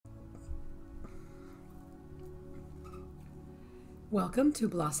Welcome to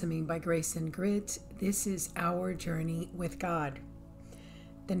Blossoming by Grace and Grit. This is Our Journey with God.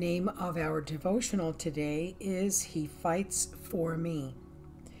 The name of our devotional today is He Fights for Me.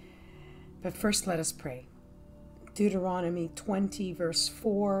 But first let us pray. Deuteronomy 20 verse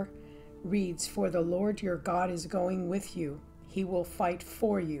 4 reads, "For the Lord your God is going with you. He will fight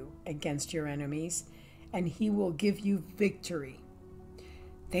for you against your enemies, and He will give you victory."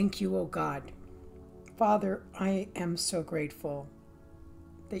 Thank you, O God. Father, I am so grateful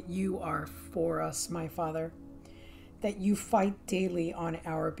that you are for us, my Father, that you fight daily on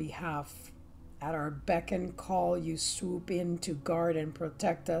our behalf. At our beck and call, you swoop in to guard and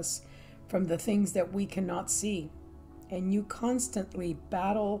protect us from the things that we cannot see. And you constantly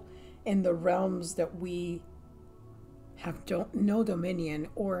battle in the realms that we have no dominion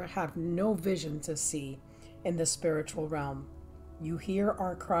or have no vision to see in the spiritual realm. You hear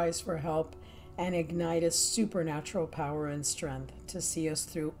our cries for help and ignite a supernatural power and strength to see us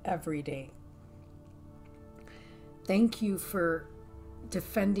through every day. Thank you for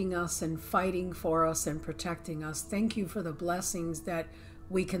defending us and fighting for us and protecting us. Thank you for the blessings that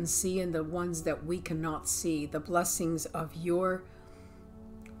we can see and the ones that we cannot see. The blessings of your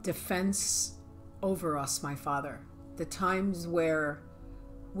defense over us, my Father. The times where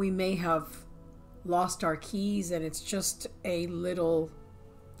we may have lost our keys and it's just a little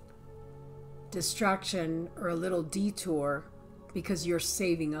distraction or a little detour because you're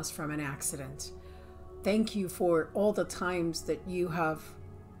saving us from an accident. Thank you for all the times that you have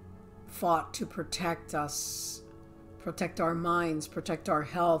fought to protect us, protect our minds, protect our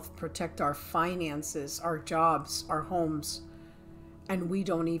health, protect our finances, our jobs, our homes, and we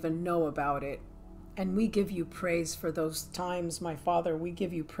don't even know about it. And we give you praise for those times, my Father. We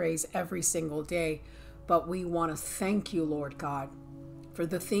give you praise every single day, but we want to thank you, Lord God, for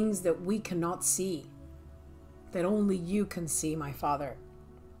the things that we cannot see, that only you can see, my Father.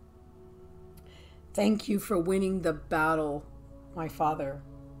 Thank you for winning the battle, my Father,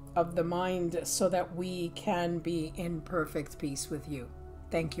 of the mind so that we can be in perfect peace with you.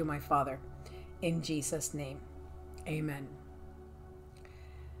 Thank you, my Father. In Jesus' name, amen.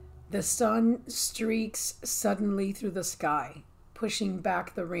 The sun streaks suddenly through the sky, pushing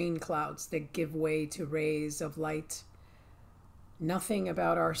back the rain clouds that give way to rays of light. Nothing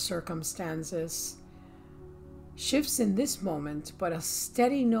about our circumstances shifts in this moment, but a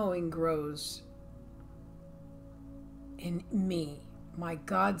steady knowing grows in me. My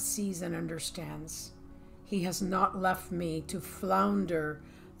God sees and understands. He has not left me to flounder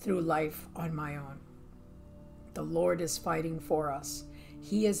through life on my own. The Lord is fighting for us.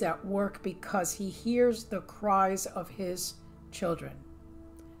 He is at work because He hears the cries of His children.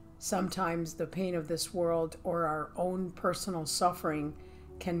 Sometimes the pain of this world or our own personal suffering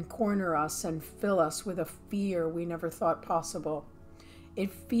can corner us and fill us with a fear we never thought possible.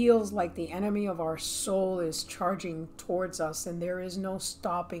 It feels like the enemy of our soul is charging towards us and there is no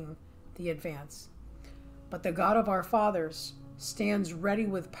stopping the advance. But the God of our fathers stands ready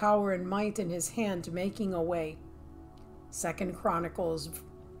with power and might in His hand, making a way. 2 Chronicles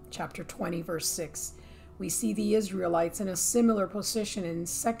chapter 20 verse 6. We see the Israelites in a similar position in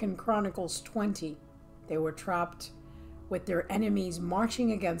 2 Chronicles 20. They were trapped with their enemies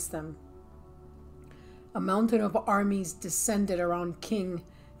marching against them. A mountain of armies descended around King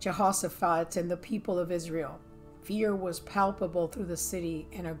Jehoshaphat and the people of Israel. Fear was palpable through the city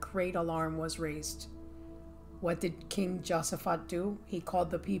and a great alarm was raised. What did King Jehoshaphat do? He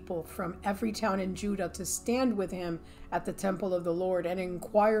called the people from every town in Judah to stand with him at the temple of the Lord and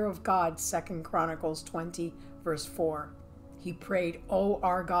inquire of God, 2 Chronicles 20, verse 4. He prayed, "O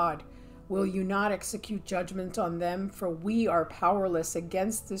our God, will you not execute judgment on them? For we are powerless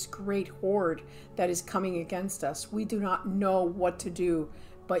against this great horde that is coming against us. We do not know what to do,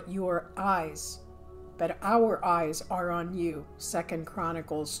 but our eyes are on you." 2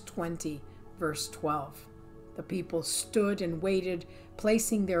 Chronicles 20, verse 12. The people stood and waited,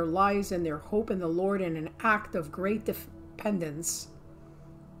 placing their lives and their hope in the Lord in an act of great dependence.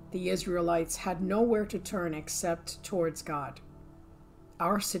 The Israelites had nowhere to turn except towards God.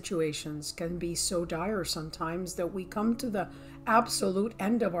 Our situations can be so dire sometimes that we come to the absolute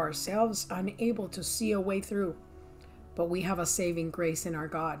end of ourselves, unable to see a way through. But we have a saving grace in our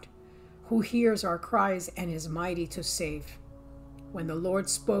God, who hears our cries and is mighty to save. When the Lord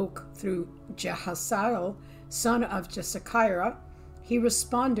spoke through Jehaziel, son of Jesakiah, He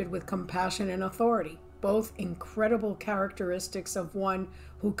responded with compassion and authority, both incredible characteristics of one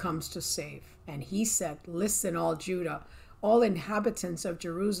who comes to save. And He said, "Listen, all Judah, all inhabitants of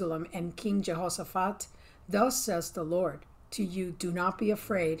Jerusalem, and King Jehoshaphat, thus says the Lord, to you, do not be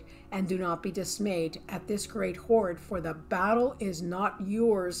afraid and do not be dismayed at this great horde, for the battle is not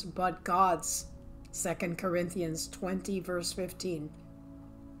yours but God's. 2 Corinthians 20 verse 15.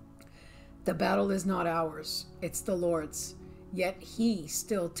 The battle is not ours, it's the Lord's. Yet he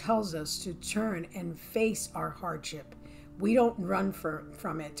still tells us to turn and face our hardship. We don't run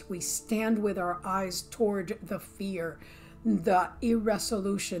from it. We stand with our eyes toward the fear, the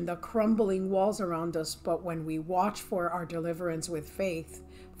irresolution, the crumbling walls around us. But when we watch for our deliverance with faith,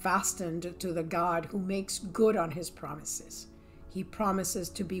 fastened to the God who makes good on his promises, he promises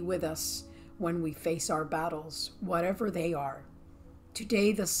to be with us when we face our battles, whatever they are.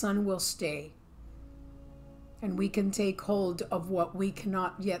 Today the sun will stay, and we can take hold of what we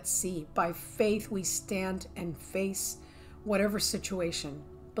cannot yet see. By faith we stand and face whatever situation,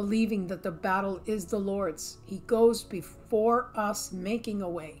 believing that the battle is the Lord's. He goes before us, making a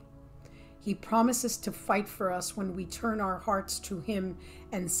way. He promises to fight for us when we turn our hearts to him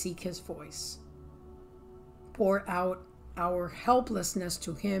and seek his voice. Pour out our helplessness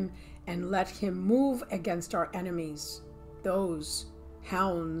to him and let him move against our enemies, those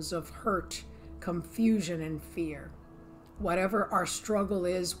hounds of hurt, confusion, and fear. Whatever our struggle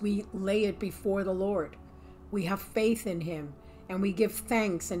is, we lay it before the Lord. We have faith in him, and we give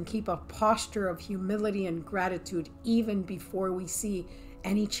thanks and keep a posture of humility and gratitude even before we see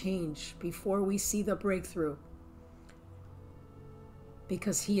any change, before we see the breakthrough.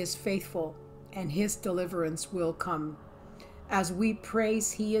 Because he is faithful and his deliverance will come. As we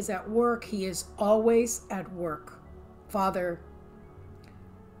praise, he is at work. He is always at work. Father,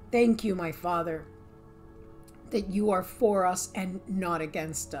 thank you, my Father, that you are for us and not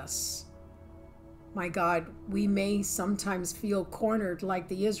against us. My God, we may sometimes feel cornered like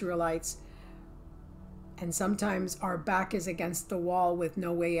the Israelites, and sometimes our back is against the wall with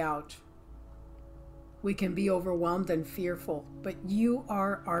no way out. We can be overwhelmed and fearful, but you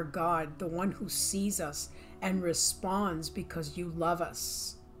are our God, the one who sees us and responds because you love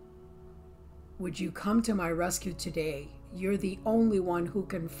us. Would you come to my rescue today? You're the only one who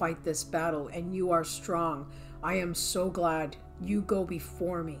can fight this battle, and you are strong. I am so glad you go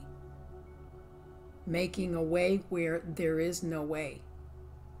before me, making a way where there is no way.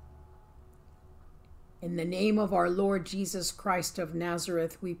 In the name of our Lord Jesus Christ of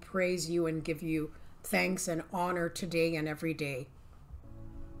Nazareth, we praise you and give you thanks and honor today and every day.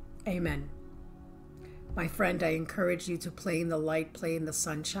 Amen. My friend, I encourage you to play in the light, play in the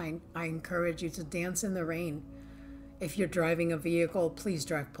sunshine. I encourage you to dance in the rain. If you're driving a vehicle, please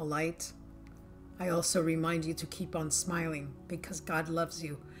drive polite. I also remind you to keep on smiling because God loves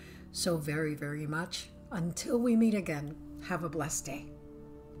you so very, very much. Until we meet again, have a blessed day.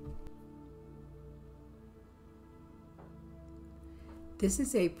 This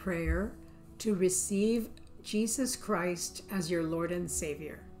is a prayer to receive Jesus Christ as your Lord and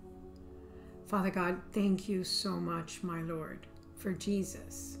Savior. Father God, thank you so much, my Lord, for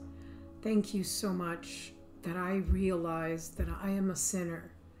Jesus. Thank you so much that I realize that I am a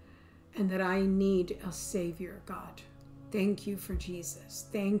sinner and that I need a Savior, God. Thank you for Jesus.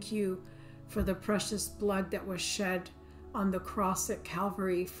 Thank you for the precious blood that was shed on the cross at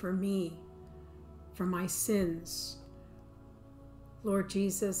Calvary for me, for my sins. Lord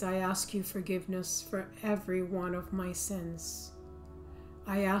Jesus, I ask you forgiveness for every one of my sins.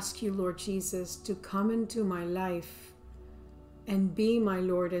 I ask you, Lord Jesus, to come into my life and be my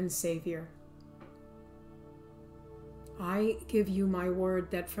Lord and Savior. I give you my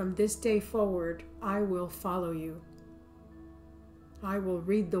word that from this day forward, I will follow you. I will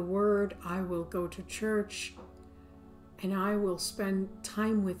read the word, I will go to church, and I will spend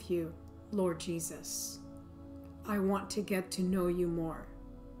time with you, Lord Jesus. I want to get to know you more.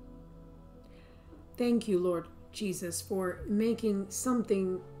 Thank you, Lord Jesus, for making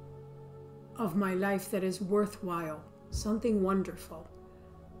something of my life that is worthwhile, something wonderful.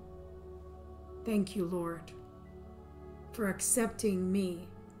 Thank you, Lord, for accepting me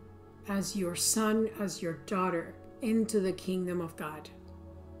as your son, as your daughter, into the kingdom of God.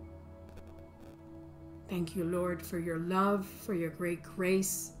 Thank you, Lord, for your love, for your great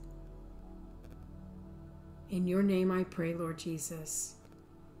grace. In your name I pray, Lord Jesus.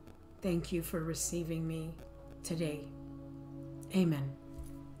 Thank you for receiving me today. Amen.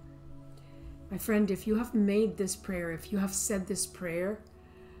 My friend, if you have made this prayer, if you have said this prayer,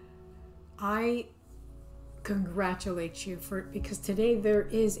 I congratulate you because today there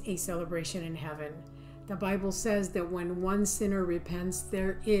is a celebration in heaven. The Bible says that when one sinner repents,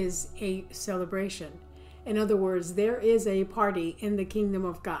 there is a celebration. In other words, there is a party in the kingdom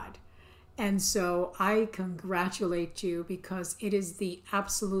of God. And so I congratulate you because it is the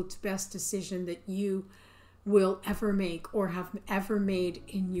absolute best decision that you will ever make or have ever made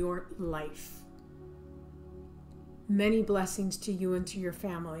in your life. Many blessings to you and to your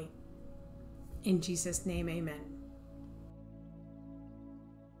family. In Jesus' name, amen.